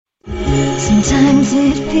Sometimes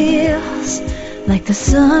it feels like the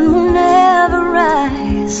sun will never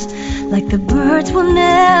rise, like the birds will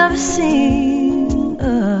never sing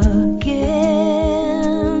again.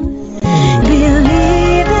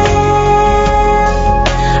 Believe in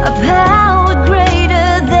a power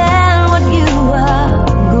greater than what you are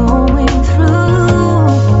going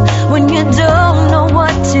through. When you don't know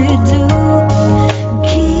what to do,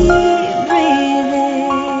 keep breathing.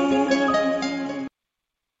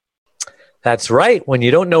 That's right. When you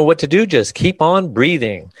don't know what to do, just keep on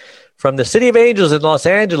breathing. From the City of Angels in Los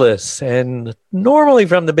Angeles, and normally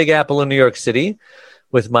from the Big Apple in New York City,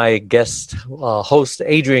 with my guest host,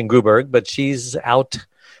 Adrienne Gruberg, but she's out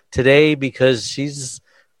today because she's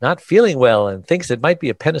not feeling well and thinks it might be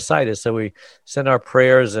appendicitis. So we send our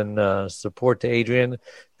prayers and support to Adrienne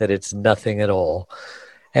that it's nothing at all.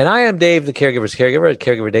 And I am Dave, the Caregiver's Caregiver at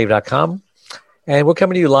caregiverdave.com. And we're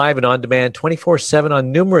coming to you live and on demand 24/7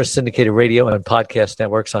 on numerous syndicated radio and podcast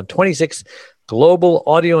networks on 26 global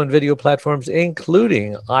audio and video platforms,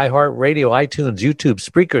 including iHeartRadio, iTunes, YouTube,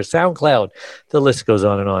 Spreaker, SoundCloud. The list goes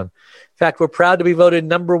on and on. In fact, we're proud to be voted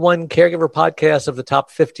 #1 caregiver podcast of the top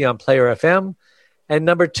 50 on Player FM, and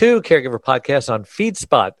 #2 caregiver podcast on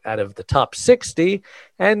FeedSpot out of the top 60,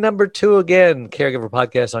 and #2 again caregiver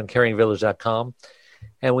podcast on caringvillage.com.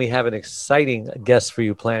 And we have an exciting guest for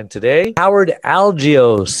you planned today. Howard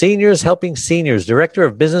Algeo, Seniors Helping Seniors, Director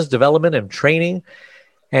of Business Development and Training.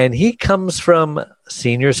 And he comes from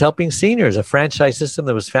Seniors Helping Seniors, a franchise system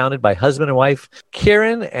that was founded by husband and wife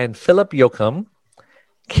Kiran and Philip Yocom.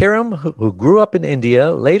 Kiran, who grew up in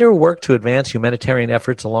India, later worked to advance humanitarian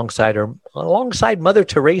efforts alongside Mother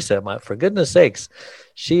Teresa. For goodness sakes,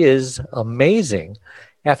 she is amazing.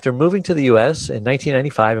 After moving to the U.S. in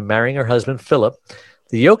 1995 and marrying her husband, Philip,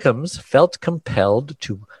 the Yocoms felt compelled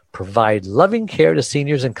to provide loving care to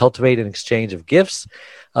seniors and cultivate an exchange of gifts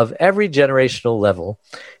of every generational level.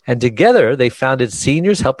 And together, they founded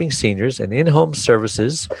Seniors Helping Seniors and in-home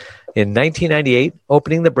services in 1998,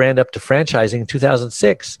 opening the brand up to franchising in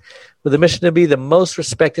 2006. With a mission to be the most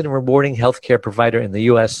respected and rewarding healthcare provider in the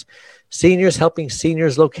U.S., Seniors Helping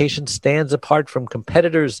Seniors location stands apart from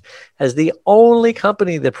competitors as the only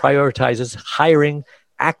company that prioritizes hiring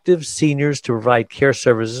active seniors to provide care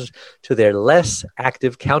services to their less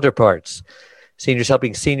active counterparts. Seniors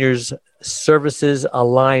Helping Seniors services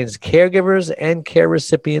aligns caregivers and care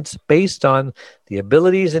recipients based on the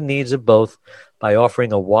abilities and needs of both by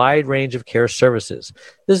offering a wide range of care services.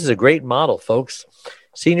 This is a great model, folks.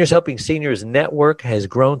 Seniors Helping Seniors network has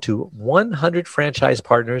grown to 100 franchise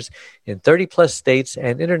partners in 30-plus states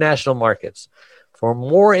and international markets. For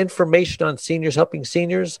more information on Seniors Helping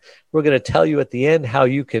Seniors, we're going to tell you at the end how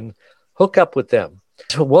you can hook up with them.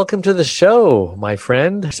 So welcome to the show, my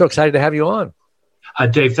friend. So excited to have you on.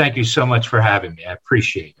 Dave, thank you so much for having me. I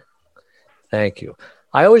appreciate it. Thank you.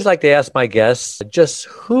 I always like to ask my guests, just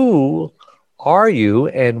who are you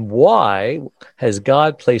and why has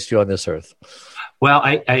God placed you on this earth? Well,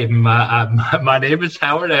 my name is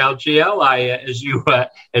Howard Algeo.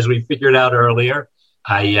 As we figured out earlier,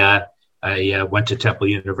 I went to Temple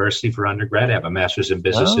University for undergrad. I have a master's in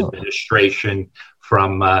business administration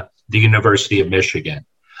from the University of Michigan.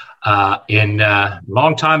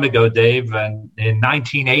 Long time ago, Dave, in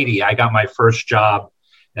 1980, I got my first job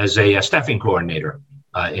as a staffing coordinator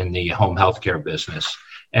in the home healthcare business.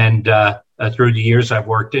 And through the years, I've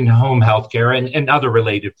worked in home healthcare and other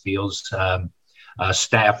related fields,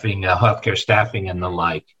 staffing, healthcare staffing and the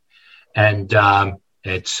like. And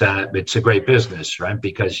it's a great business, right?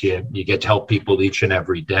 Because you get to help people each and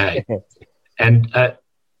every day. And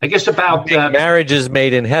I guess about marriage is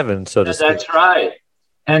made in heaven, so to speak. That's right.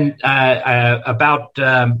 And about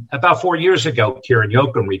 4 years ago, Kiran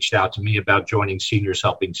Yocom reached out to me about joining Seniors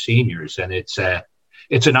Helping Seniors, and it's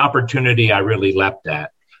an opportunity I really leapt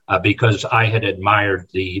at because I had admired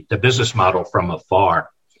the business model from afar.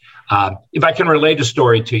 If I can relate a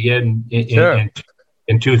story to you,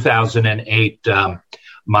 in 2008,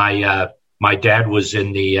 my dad was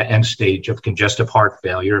in the end stage of congestive heart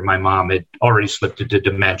failure, and my mom had already slipped into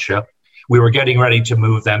dementia. We were getting ready to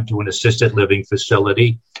move them to an assisted living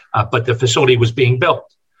facility, but the facility was being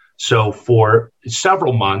built. So for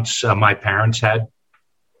several months, my parents had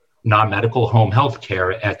non-medical home health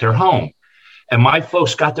care at their home. And my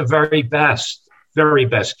folks got the very best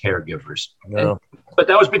caregivers. Yeah. But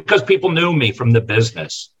that was because people knew me from the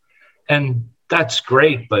business. And that's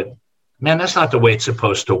great, but man, that's not the way it's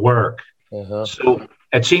supposed to work. Uh-huh. So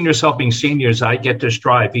at Seniors Helping Seniors, I get to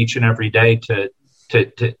strive each and every day to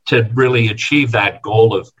really achieve that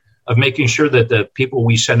goal of making sure that the people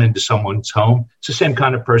we send into someone's home, it's the same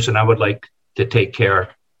kind of person I would like to take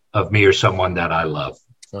care of me or someone that I love.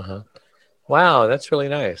 Uh-huh. Wow, that's really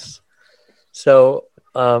nice. So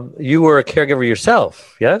you were a caregiver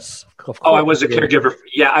yourself, yes? Of Oh, I course. was a caregiver.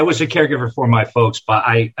 Yeah, I was a caregiver for my folks, but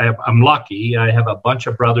I'm lucky. I have a bunch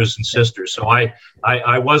of brothers and sisters, so I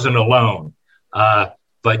wasn't alone.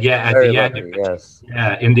 But yeah, at Very the end, lucky, yes.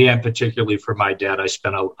 yeah, in the end, particularly for my dad, I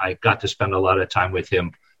got to spend a lot of time with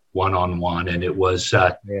him one on one, and it was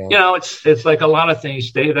it's like a lot of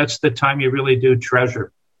things, Dave. That's the time you really do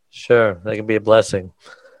treasure. Sure, that can be a blessing.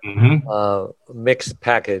 Mixed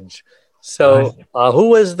package. So, who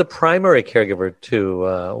was the primary caregiver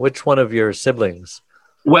to which one of your siblings?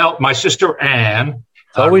 Well, my sister Anne.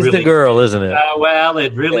 It's always the girl, isn't it? Well,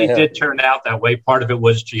 it really did turn out that way. Part of it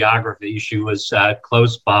was geography. She was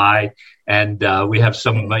close by, and we have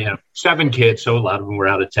some 7 kids, so a lot of them were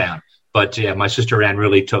out of town. But yeah, my sister Anne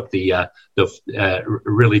really took the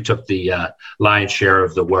lion's share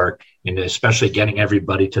of the work, and especially getting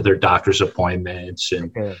everybody to their doctor's appointments.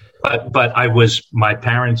 And but my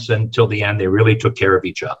parents until the end, they really took care of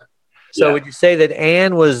each other. So would you say that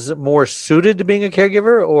Anne was more suited to being a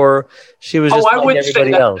caregiver, or she was just like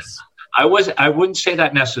everybody else? I wouldn't say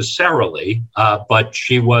that necessarily, but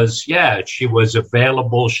she was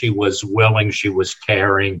available. She was willing. She was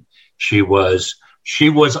caring. She was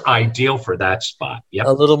ideal for that spot. Yep.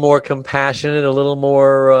 A little more compassionate, a little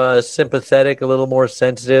more sympathetic, a little more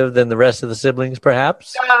sensitive than the rest of the siblings,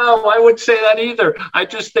 perhaps? No, I wouldn't say that either. I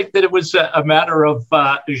just think that it was a matter of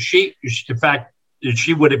in fact,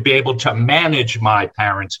 she would be able to manage my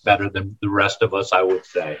parents better than the rest of us, I would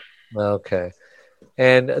say. Okay.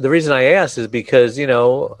 And the reason I ask is because,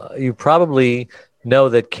 you probably know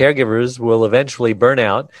that caregivers will eventually burn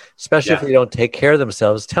out, especially if they don't take care of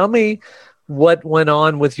themselves. Tell me what went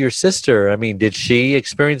on with your sister. I mean, did she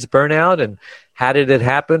experience burnout, and how did it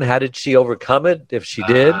happen? How did she overcome it, if she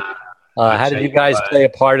did? How did you guys play a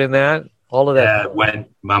part in that? All of that. When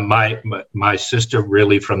my sister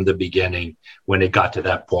really from the beginning, when it got to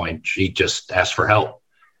that point, she just asked for help.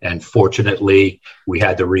 And fortunately, we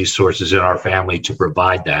had the resources in our family to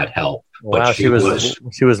provide that help. Wow, but she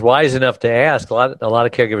was wise enough to ask. A lot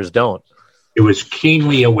of caregivers don't. It was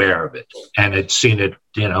keenly aware of it, and had seen it,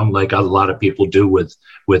 like a lot of people do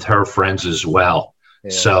with her friends as well. Yeah.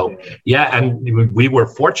 So, and we were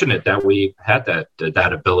fortunate that we had that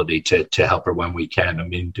ability to help her when we can. I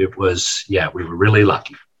mean, it was, we were really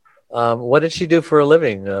lucky. What did she do for a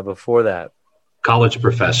living before that? College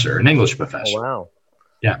professor, an English professor. Oh, wow.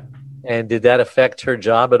 Yeah. And did that affect her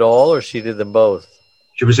job at all, or she did them both?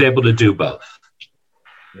 She was able to do both.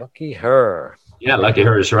 Lucky her. Yeah, lucky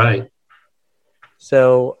her is right.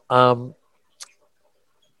 So,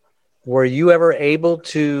 were you ever able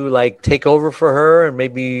to take over for her and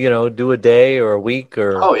maybe, do a day or a week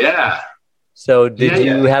or? Oh, yeah. So did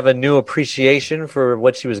you have a new appreciation for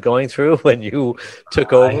what she was going through when you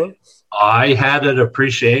took over? I had an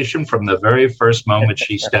appreciation from the very first moment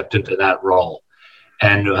she stepped into that role,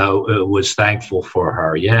 and was thankful for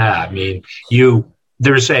her. Yeah. I mean,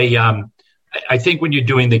 I think when you're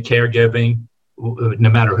doing the caregiving, no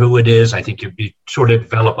matter who it is, I think you sort of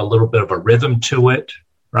develop a little bit of a rhythm to it,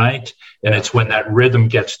 right? And it's when that rhythm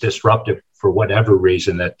gets disrupted for whatever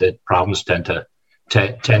reason that problems tend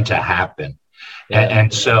to happen.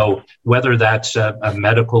 And so whether that's a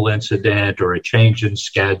medical incident or a change in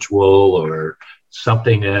schedule or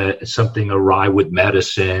something awry with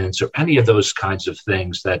medicines or any of those kinds of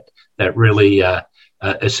things that really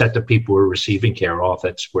set the people who are receiving care off,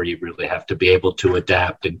 that's where you really have to be able to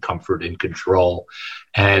adapt and comfort and control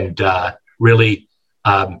and really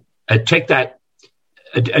take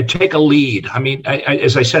a lead. I mean,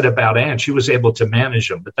 as I said about Anne, she was able to manage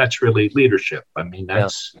them, but that's really leadership. I mean,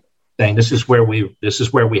 that's saying this is where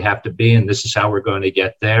we have to be, and this is how we're going to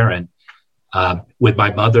get there. And with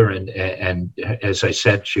my mother, and as I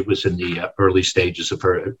said, she was in the early stages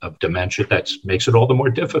of dementia. That makes it all the more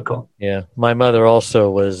difficult. Yeah, my mother also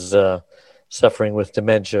was suffering with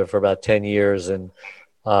dementia for about 10 years, and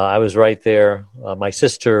I was right there. My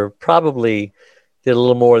sister probably did a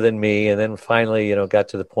little more than me, and then finally, got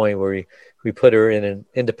to the point where we put her in an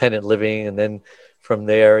independent living, and then from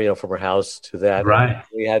there, from her house to that, right,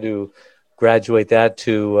 we had to graduate that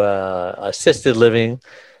to assisted living.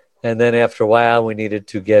 And then after a while, we needed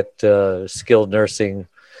to get skilled nursing.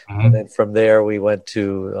 Mm-hmm. And then from there, we went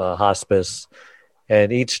to hospice.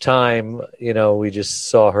 And each time, we just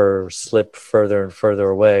saw her slip further and further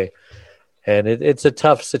away. And it's a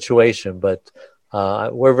tough situation, but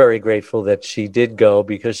we're very grateful that she did go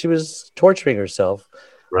because she was torturing herself.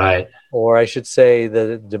 Right. Or I should say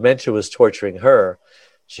the dementia was torturing her.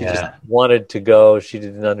 She just wanted to go. She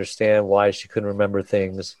didn't understand why she couldn't remember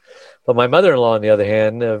things. But my mother-in-law, on the other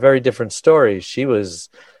hand, a very different story. She was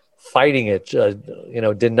fighting it,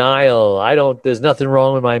 denial. There's nothing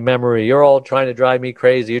wrong with my memory. You're all trying to drive me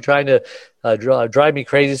crazy. You're trying to drive me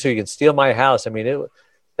crazy so you can steal my house. I mean,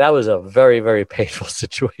 that was a very, very painful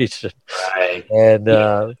situation. Right.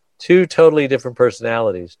 And two totally different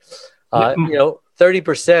personalities.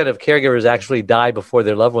 30% of caregivers actually die before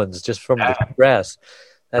their loved ones just from the stress.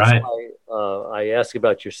 That's why I asked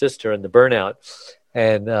about your sister and the burnout.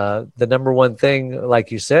 And the number one thing,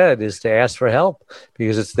 like you said, is to ask for help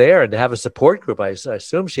because it's there, and to have a support group. I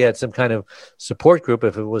assume she had some kind of support group.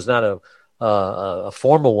 If it was not a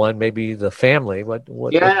formal one, maybe the family. What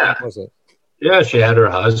was it? Yeah, she had her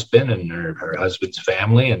husband and her husband's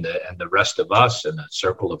family and the rest of us and a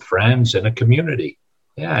circle of friends and a community.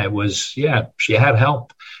 Yeah, it was. Yeah, she had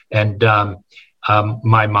help, and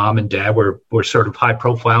my mom and dad were sort of high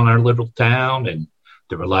profile in our little town, and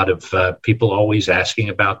there were a lot of people always asking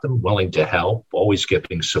about them, willing to help, always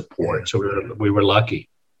giving support. So we were lucky.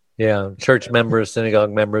 Yeah, church members,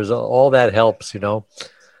 synagogue members, all that helps,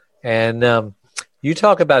 And you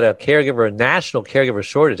talk about a national caregiver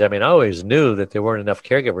shortage. I mean, I always knew that there weren't enough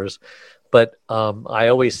caregivers, but I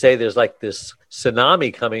always say there's like this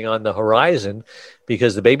tsunami coming on the horizon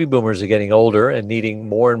because the baby boomers are getting older and needing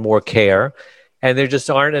more and more care. And there just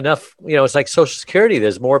aren't enough, it's like Social Security.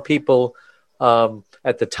 There's more people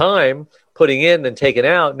at the time putting in than taking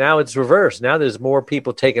out. Now it's reversed. Now there's more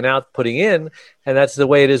people taking out, putting in. And that's the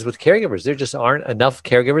way it is with caregivers. There just aren't enough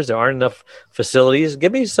caregivers. There aren't enough facilities.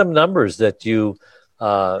 Give me some numbers that you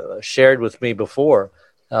shared with me before.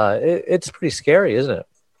 It's pretty scary, isn't it?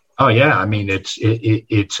 Oh yeah, I mean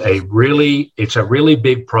it's a really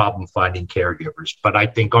big problem finding caregivers. But I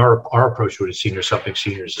think our approach to seniors helping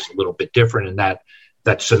seniors is a little bit different in that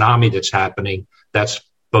tsunami that's happening. That's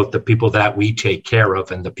both the people that we take care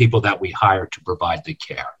of and the people that we hire to provide the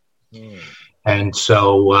care. And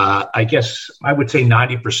so I guess I would say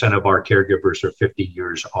 90% of our caregivers are 50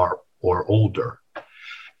 years or older,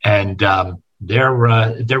 and they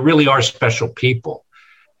really are special people.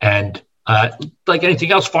 And like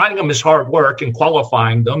anything else, finding them is hard work, and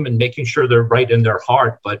qualifying them and making sure they're right in their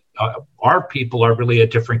heart. But our people are really a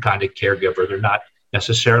different kind of caregiver. They're not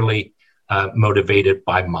necessarily motivated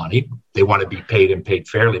by money. They want to be paid and paid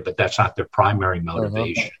fairly, but that's not their primary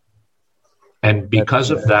motivation. And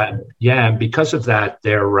because of that,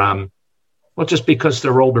 they're just because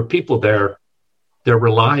they're older people, they're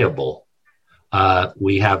reliable.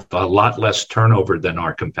 We have a lot less turnover than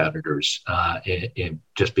our competitors,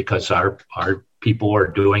 just because our people are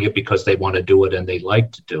doing it because they want to do it and they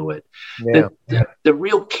like to do it. Yeah. The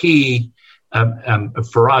real key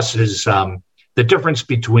for us is the difference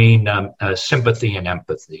between sympathy and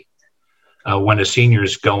empathy. When a senior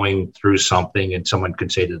is going through something and someone can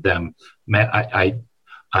say to them, "Man,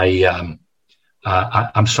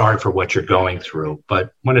 I'm sorry for what you're going through."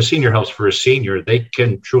 But when a senior helps for a senior, they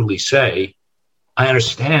can truly say, "I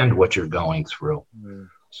understand what you're going through."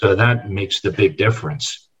 So that makes the big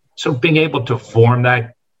difference. So being able to form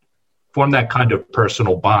that kind of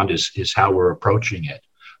personal bond is how we're approaching it.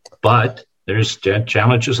 But there's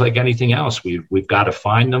challenges like anything else. We've got to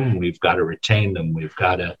find them. We've got to retain them. We've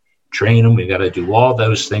got to train them. We've got to do all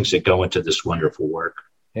those things that go into this wonderful work.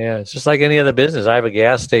 Yeah, it's just like any other business. I have a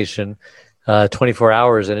gas station 24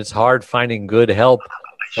 hours, and it's hard finding good help.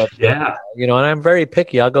 But, and I'm very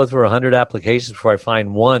picky. I'll go through 100 applications before I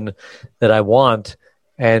find one that I want.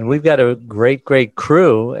 And we've got a great, great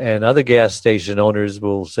crew, and other gas station owners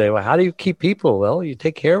will say, "Well, how do you keep people?" Well, you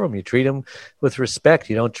take care of them. You treat them with respect.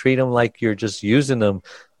 You don't treat them like you're just using them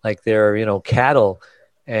like they're, cattle.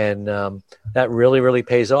 And that really, really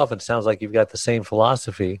pays off. It sounds like you've got the same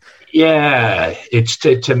philosophy. Yeah, it's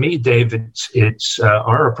to me, Dave, it's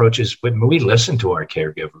our approach is when we listen to our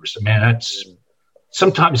caregivers. Man, that's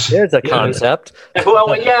sometimes there's a concept.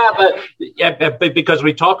 But because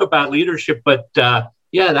we talk about leadership, but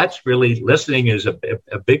that's really listening is a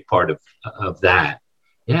big part of that.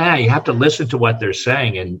 Yeah, you have to listen to what they're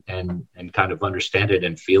saying and kind of understand it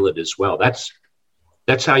and feel it as well. That's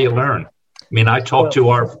how you learn. I mean, I talk to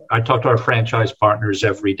our franchise partners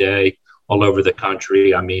every day all over the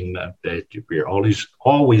country. I mean, we're always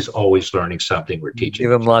learning something. We're teaching.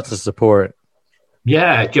 Give them lots of support.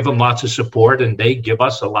 Yeah, give them lots of support, and they give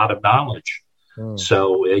us a lot of knowledge.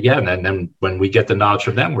 So, and then when we get the knowledge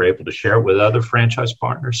from them, we're able to share it with other franchise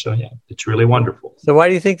partners. So, it's really wonderful. So why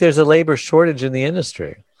do you think there's a labor shortage in the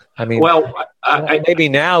industry? I mean, maybe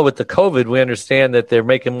now with the COVID, we understand that they're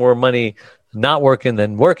making more money not working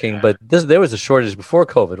than working, but there was a shortage before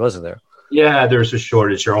COVID, wasn't there? Yeah, there's a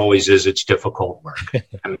shortage. There always is. It's difficult work.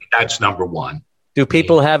 I mean, that's number one. Do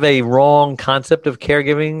people have a wrong concept of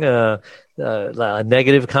caregiving? a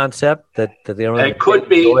negative concept that they don't really It could get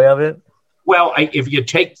be. the joy of it? Well, if you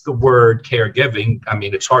take the word caregiving, I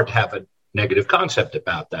mean, it's hard to have a negative concept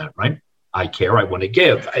about that, right? I care, I want to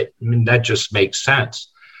give. I mean, that just makes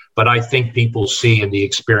sense. But I think people see in the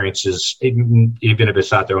experiences, even if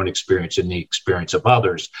it's not their own experience, in the experience of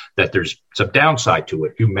others, that there's some downside to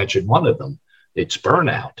it. You mentioned one of them. It's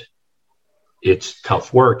burnout. It's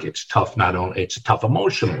tough work. It's tough it's tough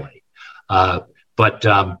emotionally. But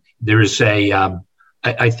there's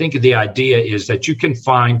I think the idea is that you can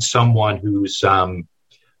find someone who's,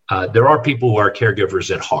 there are people who are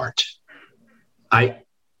caregivers at heart.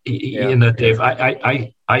 Dave,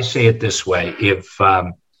 I say it this way.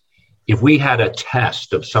 If we had a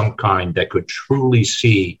test of some kind that could truly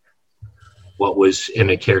see what was in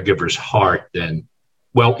a caregiver's heart, then,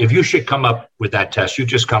 well, if you should come up with that test, you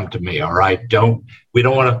just come to me. All right. We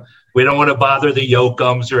don't want to bother the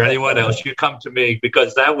Yocoms or anyone else. You come to me,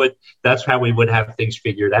 because that's how we would have things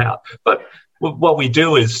figured out. But what we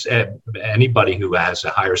do is anybody who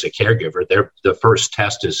hires a caregiver, the first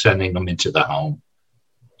test is sending them into the home.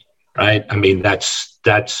 Right. I mean, that's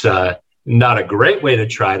not a great way to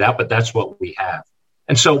try it out, but that's what we have.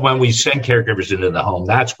 And so when we send caregivers into the home,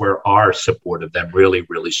 that's where our support of them really,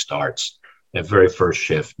 really starts. That very first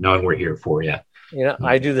shift, knowing we're here for you.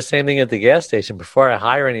 I do the same thing at the gas station. Before I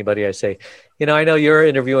hire anybody, I say, I know you're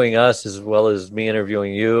interviewing us as well as me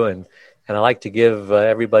interviewing you. And I like to give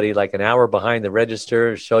everybody like an hour behind the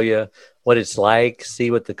register, show you what it's like,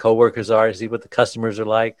 see what the coworkers are, see what the customers are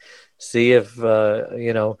like, see if,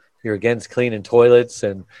 you're against cleaning toilets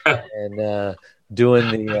and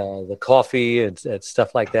doing the coffee and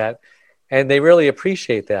stuff like that. And they really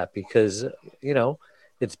appreciate that because,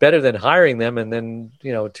 it's better than hiring them. And then,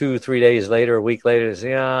 2-3 days later, a week later, they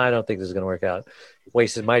say, I don't think this is going to work out.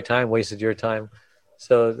 Wasted my time, wasted your time.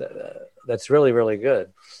 So that's really, really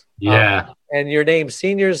good. Yeah. And your name's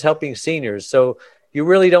Seniors Helping Seniors. So you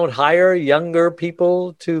really don't hire younger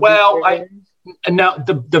people to Now,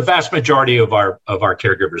 the vast majority of our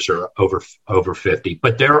caregivers are over 50,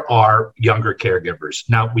 but there are younger caregivers.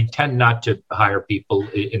 Now, we tend not to hire people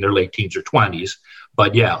in their late teens or 20s,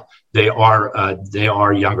 but yeah, they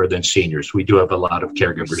are younger than seniors. We do have a lot of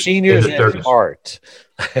caregivers. Seniors in the at 30s. heart.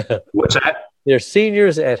 What's that? They're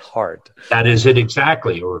seniors at heart. That is it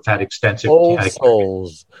exactly. Or have had extensive old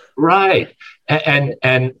souls. Right, and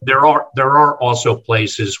there are also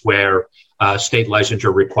places where state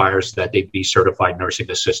licensure requires that they be certified nursing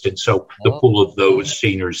assistants. So the pool of those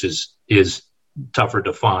seniors is tougher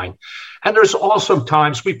to find. And there's also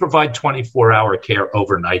times we provide 24-hour care,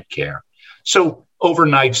 overnight care. So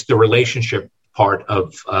overnights, the relationship part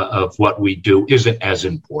of what we do isn't as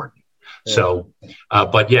important. Yeah. So,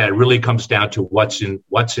 but yeah, it really comes down to what's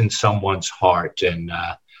in someone's heart. And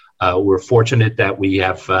we're fortunate that we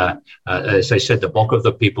have, as I said, the bulk of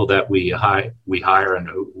the people that we hire and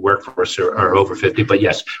who work for us are over 50. But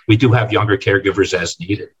yes, we do have younger caregivers as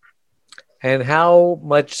needed. And how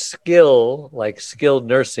much skill, like skilled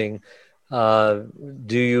nursing,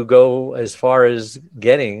 do you go as far as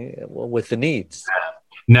getting with the needs?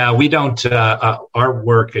 No, we don't. Our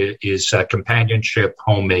work is companionship,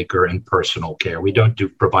 homemaker, and personal care. We don't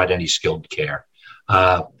provide any skilled care.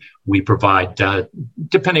 We provide,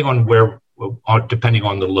 depending on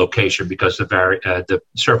the location, because the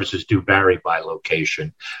services do vary by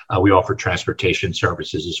location. We offer transportation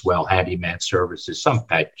services as well, handyman services, some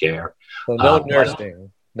pet care. So no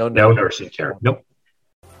nursing. No nursing care. Nope.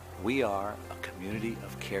 We are a community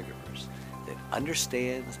of caregivers that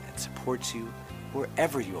understands and supports you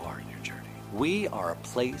wherever you are in your journey. We are a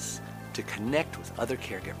place to connect with other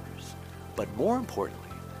caregivers, but more importantly,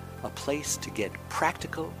 a place to get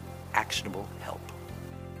practical, actionable help.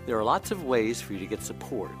 There are lots of ways for you to get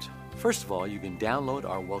support. First of all, you can download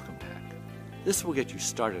our welcome pack. This will get you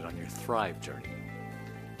started on your Thrive journey.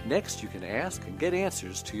 Next, you can ask and get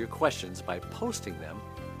answers to your questions by posting them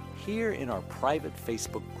here in our private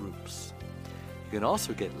Facebook groups. You can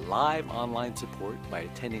also get live online support by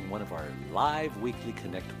attending one of our live weekly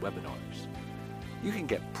Connect webinars. You can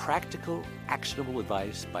get practical, actionable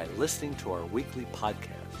advice by listening to our weekly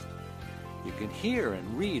podcast. You can hear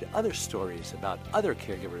and read other stories about other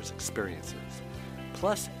caregivers' experiences.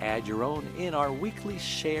 Plus, add your own in our weekly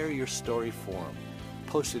Share Your Story forum,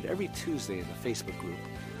 posted every Tuesday in the Facebook group.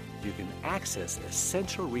 You can access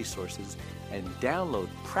essential resources and download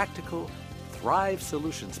practical Thrive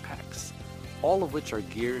Solutions packs, all of which are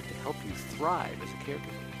geared to help you thrive as a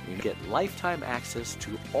caregiver. You get lifetime access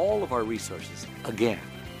to all of our resources. Again,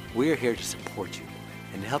 we're here to support you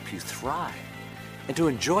and help you thrive and to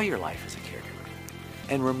enjoy your life as a caregiver.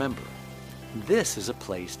 And remember, this is a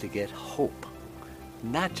place to get hope.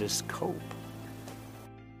 not just cope.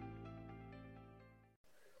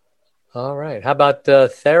 All right. How about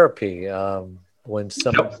therapy? When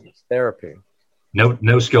someone needs therapy?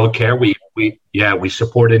 No skilled care. We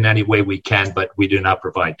support in any way we can, but we do not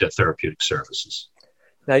provide therapeutic services.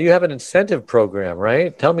 Now you have an incentive program,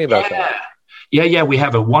 right? Tell me about that. Yeah. We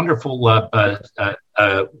have a wonderful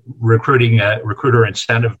recruiter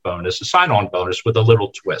incentive bonus, a sign-on bonus with a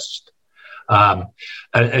little twist.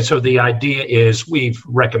 And so the idea is we've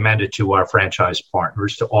recommended to our franchise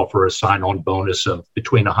partners to offer a sign-on bonus of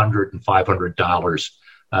between $100 and $500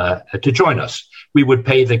 to join us. We would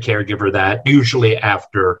pay the caregiver that usually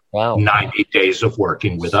after 90 days of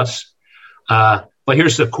working with us. But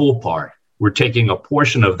here's the cool part. We're taking a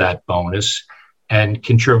portion of that bonus and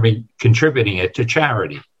contributing it to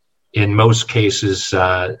charity. In most cases,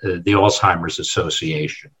 the Alzheimer's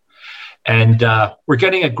Association. And we're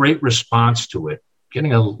getting a great response to it,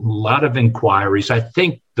 getting a lot of inquiries. I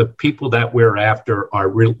think the people that we're after are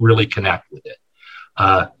really connect with it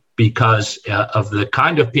because of the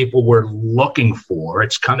kind of people we're looking for.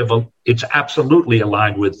 It's absolutely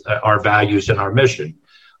aligned with our values and our mission.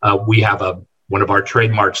 We have one of our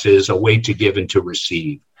trademarks is a way to give and to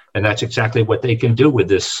receive. And that's exactly what they can do with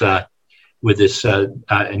this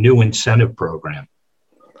new incentive program.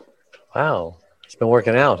 Wow. It's been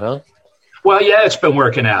working out, huh? Well, yeah, it's been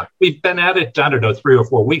working out. We've been at it, 3 or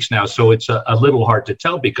 4 weeks now, so it's a little hard to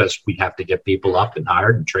tell because we have to get people up and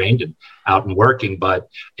hired and trained and out and working. But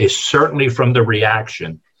it's certainly from the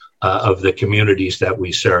reaction of the communities that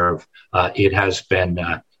we serve, it has been,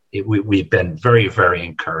 we've been very, very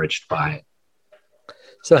encouraged by it.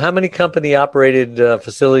 So how many company-operated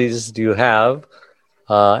facilities do you have,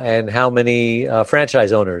 and how many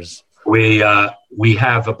franchise owners? We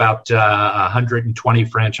have about 120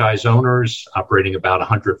 franchise owners operating about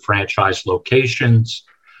 100 franchise locations.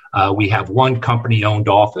 We have one company-owned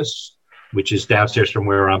office, which is downstairs from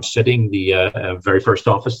where I'm sitting, the very first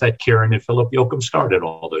office that Kiran and Philip Yocom started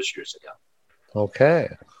all those years ago. Okay.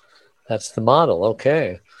 That's the model.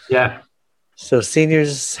 Okay. Yeah. So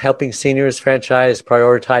helping seniors franchise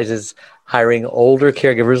prioritizes hiring older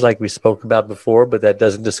caregivers like we spoke about before, but that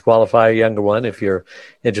doesn't disqualify a younger one. If you're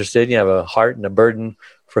interested, you have a heart and a burden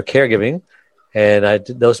for caregiving. And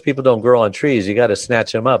those people don't grow on trees. You got to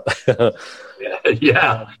snatch them up.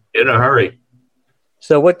 Yeah, in a hurry.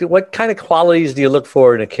 So what kind of qualities do you look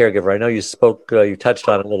for in a caregiver? I know you touched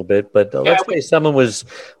on it a little bit, but let's say someone was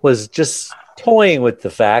just toying with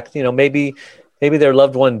the fact, maybe their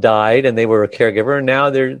loved one died and they were a caregiver, and now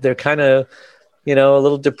they're kind of, a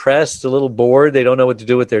little depressed, a little bored. They don't know what to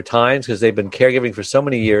do with their times because they've been caregiving for so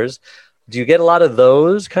many years. Do you get a lot of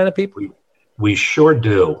those kind of people? We sure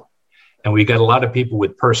do. And we get a lot of people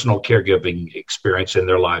with personal caregiving experience in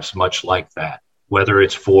their lives, much like that, whether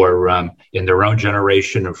it's for in their own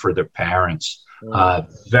generation or for their parents.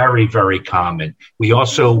 Very, very common. We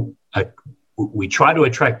also we try to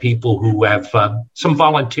attract people who have some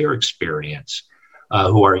volunteer experience,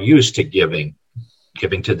 who are used to giving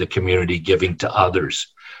to the community, giving to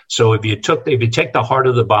others. So if you take the heart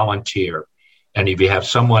of the volunteer, and if you have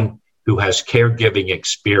someone who has caregiving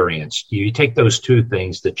experience, you take those two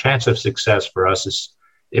things, the chance of success for us is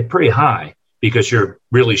pretty high because you're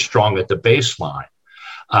really strong at the baseline.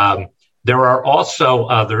 There are also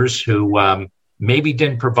others who maybe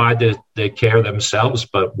didn't provide the care themselves,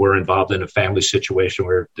 but were involved in a family situation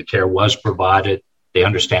where the care was provided. They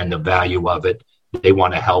understand the value of it. They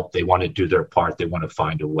want to help. They want to do their part. They want to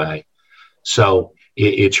find a way. So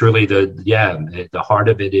it's really the heart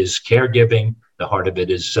of it is caregiving. The heart of it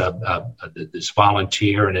is this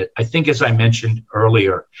volunteer. And I think, as I mentioned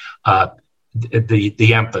earlier,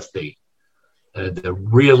 the empathy, the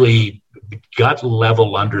really gut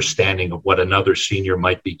level understanding of what another senior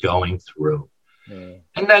might be going through.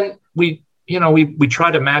 And then we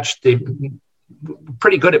try to match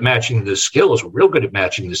pretty good at matching the skills. We're real good at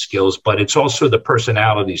matching the skills, but it's also the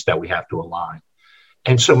personalities that we have to align.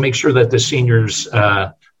 And so make sure that the seniors,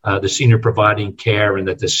 the senior providing care and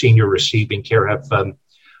that the senior receiving care have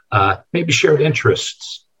maybe shared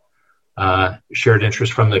interests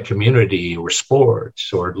from the community or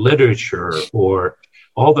sports or literature or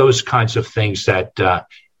all those kinds of things that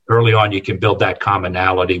early on you can build that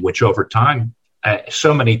commonality, which over time,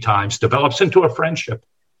 so many times develops into a friendship.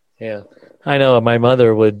 Yeah. I know my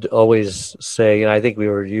mother would always say, I think we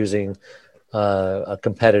were using a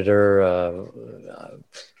competitor,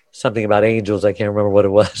 something about angels. I can't remember what it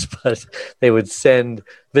was, but they would send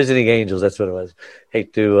visiting angels. That's what it was.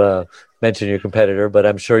 Hate to mention your competitor, but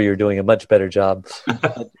I'm sure you're doing a much better job.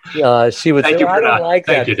 She would say, I don't like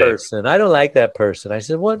that person. I don't like that person. I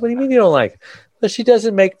said, what do you mean you don't like? well, she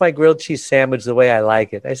doesn't make my grilled cheese sandwich the way I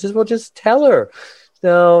like it. I says, well, just tell her.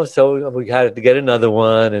 No, so we had to get another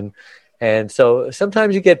one. And so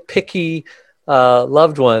sometimes you get picky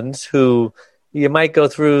loved ones who you might go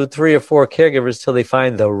through 3 or 4 caregivers till they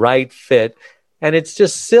find the right fit. And it's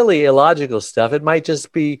just silly, illogical stuff. It might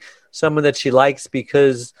just be someone that she likes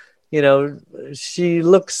because, she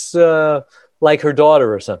looks like her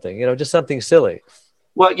daughter or something, just something silly.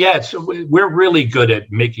 Well, yeah, we're really good at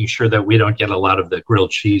making sure that we don't get a lot of the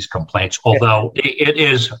grilled cheese complaints, although it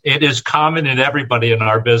is common in everybody in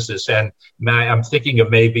our business. And I'm thinking of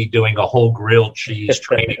maybe doing a whole grilled cheese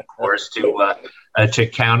training course to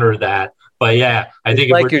counter that. But yeah, I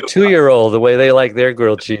think like your 2-year-old, the way they like their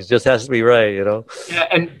grilled cheese just has to be right, Yeah,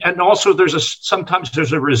 and also sometimes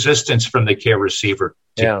there's a resistance from the care receiver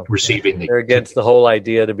to receiving they're against the whole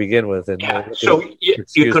idea to begin with. And so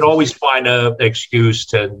you could always find an excuse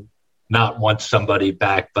to not want somebody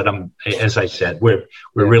back. But as I said, we're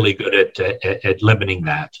really good at limiting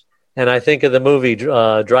that. And I think of the movie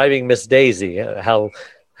Driving Miss Daisy,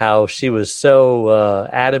 how she was so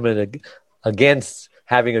adamant against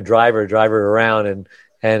having a driver around,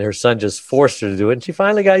 and her son just forced her to do it. And she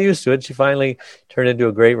finally got used to it. She finally turned into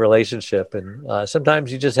a great relationship. And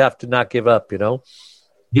sometimes you just have to not give up,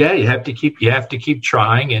 Yeah, you have to keep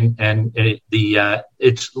trying. And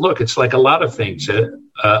it's like a lot of things.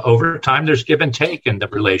 Over time, there's give and take in the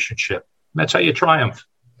relationship. That's how you triumph.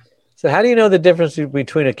 So how do you know the difference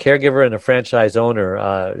between a caregiver and a franchise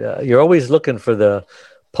owner? You're always looking for the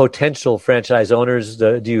potential franchise owners.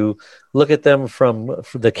 Do you look at them from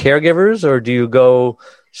the caregivers, or do you go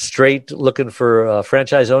straight looking for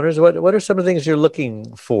franchise owners? What are some of the things you're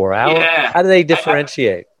looking for? How do they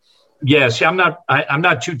differentiate? Yes, I'm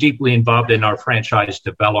not too deeply involved in our franchise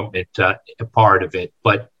development part of it,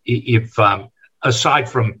 but if aside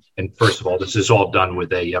from, and first of all, this is all done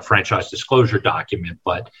with a franchise disclosure document,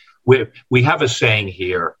 but we have a saying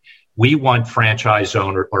here. We want franchise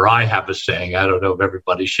owner, or I have a saying, I don't know if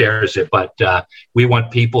everybody shares it, but we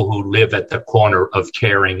want people who live at the corner of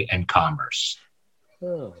caring and commerce.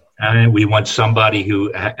 Oh. And we want somebody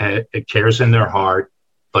who cares in their heart,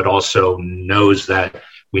 but also knows that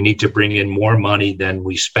we need to bring in more money than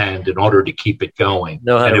we spend in order to keep it going.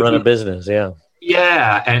 Know how to run a business, yeah.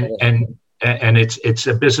 Yeah, and it's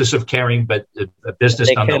a business of caring, but a business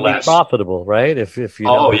nonetheless. It can be profitable, right? If you.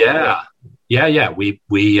 Oh yeah. Yeah. We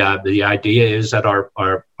the idea is that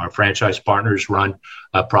our franchise partners run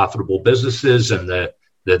profitable businesses, and the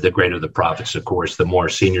greater the profits, of course, the more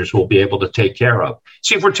seniors we'll be able to take care of.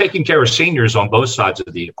 See, if we're taking care of seniors on both sides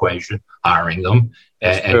of the equation, hiring them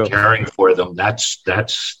and caring for them, that's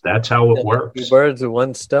how it works. 2 birds with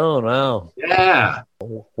 1 stone. Wow. Yeah.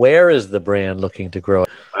 Where is the brand looking to grow?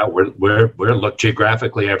 We're look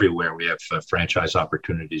geographically everywhere. We have franchise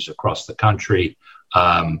opportunities across the country.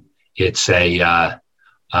 It's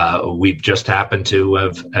we've just happened to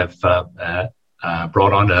have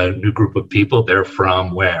brought on a new group of people. They're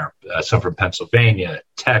from where? Some from Pennsylvania,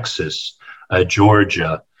 Texas,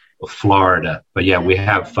 Georgia, Florida. But yeah, we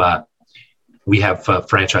have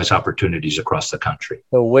franchise opportunities across the country.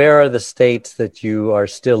 So where are the states that you are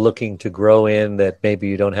still looking to grow in that maybe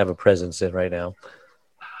you don't have a presence in right now?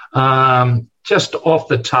 Just off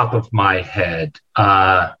the top of my head,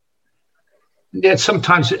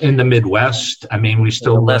 sometimes in the Midwest. I mean, we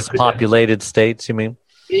still less populated states. You mean?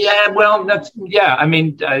 Yeah. Well, I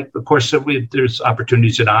mean, of course, there's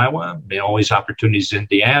opportunities in Iowa. I mean, always opportunities in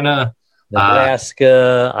Indiana,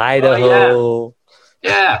 Nebraska, Idaho.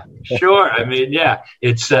 Yeah, sure. I mean, yeah,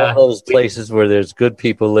 it's all those places where there's good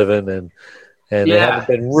people living and they haven't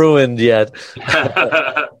been ruined yet.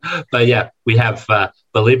 But yeah, we have.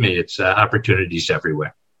 Believe me, it's opportunities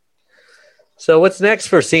everywhere. So what's next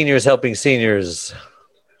for Seniors Helping Seniors?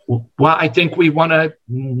 Well, I think we want to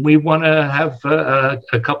have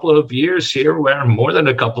a couple of years here, where more than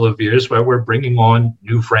a couple of years, where we're bringing on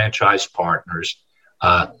new franchise partners,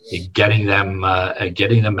 getting them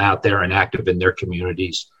out there and active in their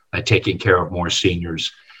communities, taking care of more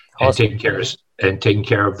seniors, awesome. and taking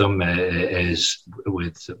care of them as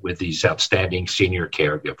with these outstanding senior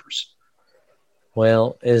caregivers.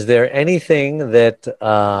 Well, is there anything that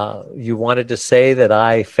you wanted to say that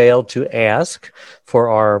I failed to ask for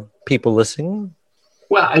our people listening?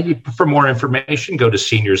 Well, for more information, go to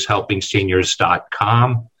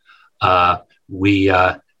seniorshelpingseniors.com.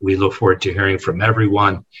 We look forward to hearing from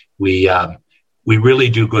everyone. We really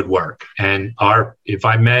do good work, and our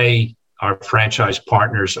franchise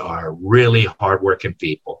partners are really hardworking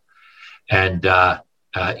people, and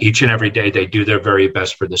each and every day they do their very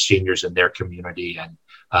best for the seniors in their community, and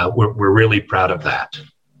we're really proud of that.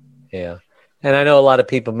 Yeah. And I know a lot of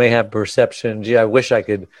people may have perception, gee, I wish I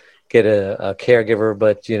could get a caregiver,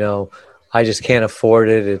 but, I just can't afford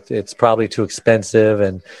it. It's probably too expensive.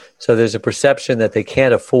 And so there's a perception that they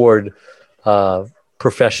can't afford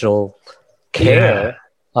professional care.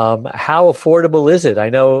 How affordable is it? I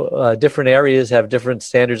know different areas have different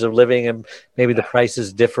standards of living, and maybe the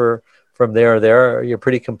prices differ from there or there. You're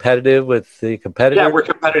pretty competitive with the competitors? Yeah, we're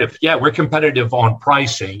competitive. Yeah, we're competitive on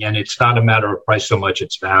pricing, and it's not a matter of price so much,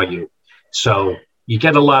 it's value. So you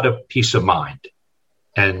get a lot of peace of mind,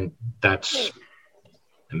 and that's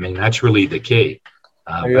really the key.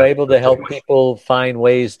 Are you able to help people find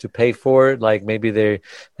ways to pay for it? Like maybe they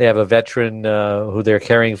have a veteran who they're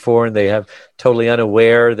caring for, and they have totally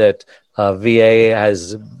unaware that VA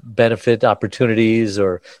has benefit opportunities,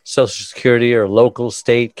 or Social Security, or local,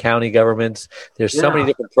 state, county governments. There's so many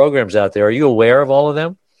different programs out there. Are you aware of all of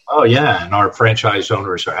them? Oh, yeah. And our franchise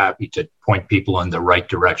owners are happy to point people in the right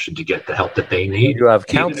direction to get the help that they need. You have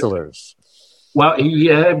counselors. Well,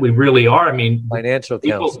 yeah, we really are. Financial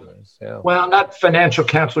counselors. Yeah. Well, not financial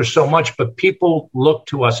counselors so much, but people look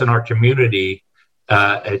to us in our community,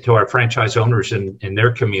 to our franchise owners in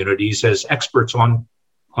their communities as experts on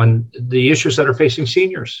the issues that are facing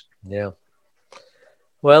seniors. Yeah.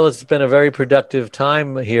 Well, it's been a very productive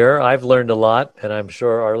time here. I've learned a lot, and I'm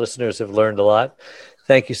sure our listeners have learned a lot.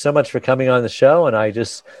 Thank you so much for coming on the show, and I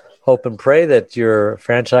just hope and pray that your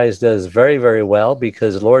franchise does very, very well,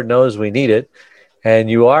 because Lord knows we need it.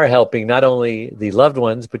 And you are helping not only the loved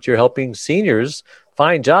ones, but you're helping seniors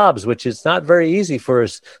find jobs, which is not very easy for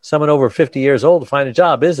someone over 50 years old to find a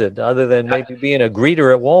job, is it? Other than maybe being a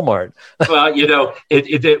greeter at Walmart. Well,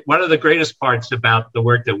 one of the greatest parts about the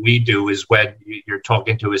work that we do is when you're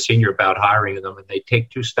talking to a senior about hiring them, and they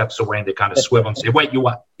take two steps away and they kind of swivel and say, "Wait, you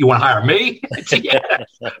want to hire me?" Yeah,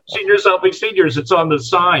 seniors helping seniors. It's on the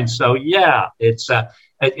sign. So yeah, it's.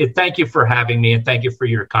 Thank you for having me, and thank you for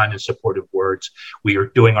your kind and supportive words. We are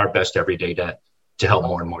doing our best every day to help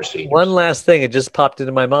more and more seniors. One last thing, it just popped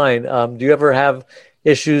into my mind. Do you ever have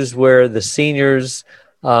issues where the seniors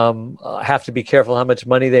have to be careful how much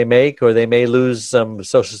money they make, or they may lose some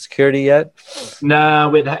Social Security yet?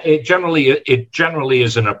 No, it generally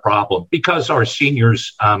isn't a problem, because our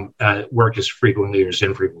seniors work as frequently or as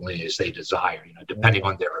infrequently as they desire, depending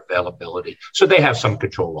on their availability. So they have some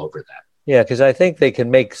control over that. Yeah, because I think they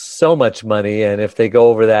can make so much money, and if they go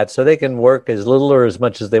over that, so they can work as little or as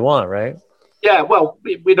much as they want, right? Yeah, well,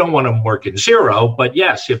 we don't want them working zero, but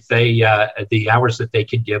yes, if they the hours that they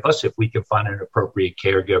can give us, if we can find an appropriate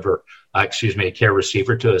caregiver, a care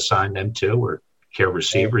receiver to assign them to, or care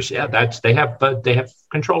receivers, they have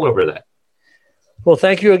control over that. Well,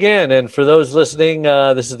 thank you again, and for those listening,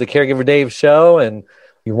 this is the Caregiver Dave Show, and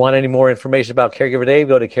if you want any more information about Caregiver Dave,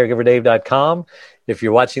 go to caregiverdave.com. If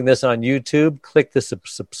you're watching this on YouTube, click the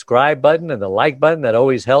subscribe button and the like button. That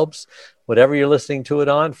always helps. Whatever you're listening to it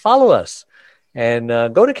on, follow us. And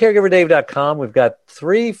go to caregiverdave.com. We've got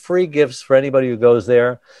 3 free gifts for anybody who goes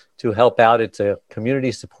there to help out. It's a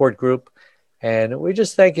community support group. And we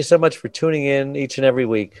just thank you so much for tuning in each and every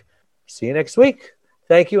week. See you next week.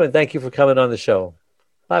 Thank you, and thank you for coming on the show.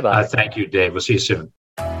 Bye-bye. Thank you, Dave. We'll see you soon.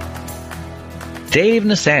 Dave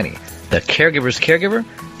Nassani, the Caregiver's Caregiver,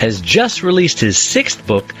 has just released his 6th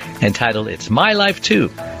book entitled It's My Life Too,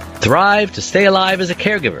 Thrive to Stay Alive as a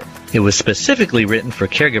Caregiver. It was specifically written for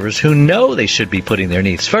caregivers who know they should be putting their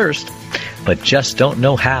needs first, but just don't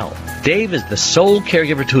know how. Dave is the sole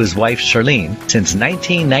caregiver to his wife, Charlene, since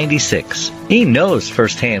 1996. He knows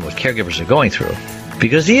firsthand what caregivers are going through,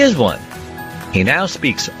 because he is one. He now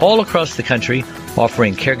speaks all across the country,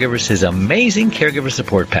 offering caregivers his amazing caregiver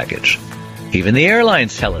support package. Even the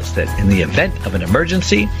airlines tell us that in the event of an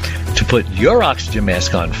emergency, to put your oxygen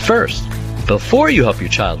mask on first, before you help your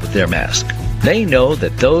child with their mask. They know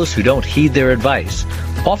that those who don't heed their advice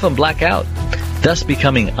often black out, thus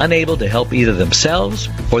becoming unable to help either themselves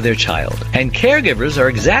or their child. And caregivers are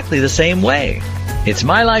exactly the same way. It's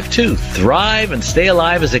My Life Too, Thrive and Stay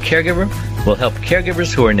Alive as a Caregiver will help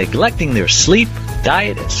caregivers who are neglecting their sleep,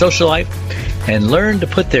 diet, and social life, and learn to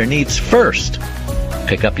put their needs first.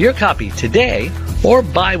 Pick up your copy today, or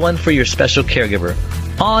buy one for your special caregiver,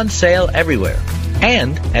 on sale everywhere,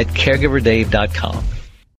 and at caregiverdave.com.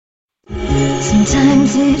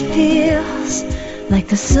 Sometimes it feels like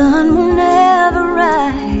the sun will never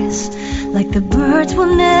rise, like the birds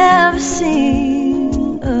will never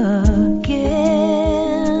sing again.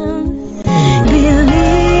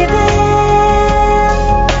 Believing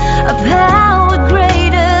a power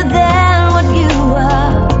greater than what you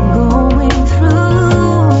are going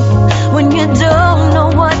through. When you don't know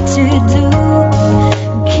what to do,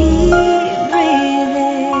 keep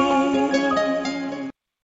breathing.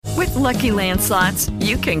 With Lucky Land Land Slots,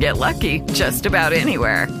 you can get lucky just about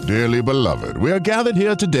anywhere. Dearly beloved, we are gathered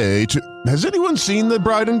here today to... Has anyone seen the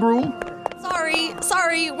bride and groom?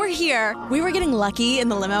 Sorry, we're here. We were getting lucky in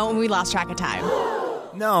the limo and we lost track of time.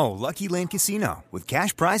 No, Lucky Land Casino, with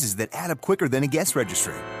cash prizes that add up quicker than a guest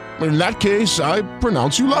registry. In that case, I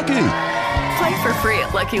pronounce you lucky. Play for free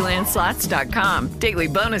at LuckyLandSlots.com. Daily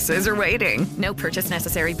bonuses are waiting. No purchase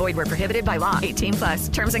necessary. Void where prohibited by law.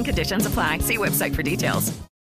 18+. Terms and conditions apply. See website for details.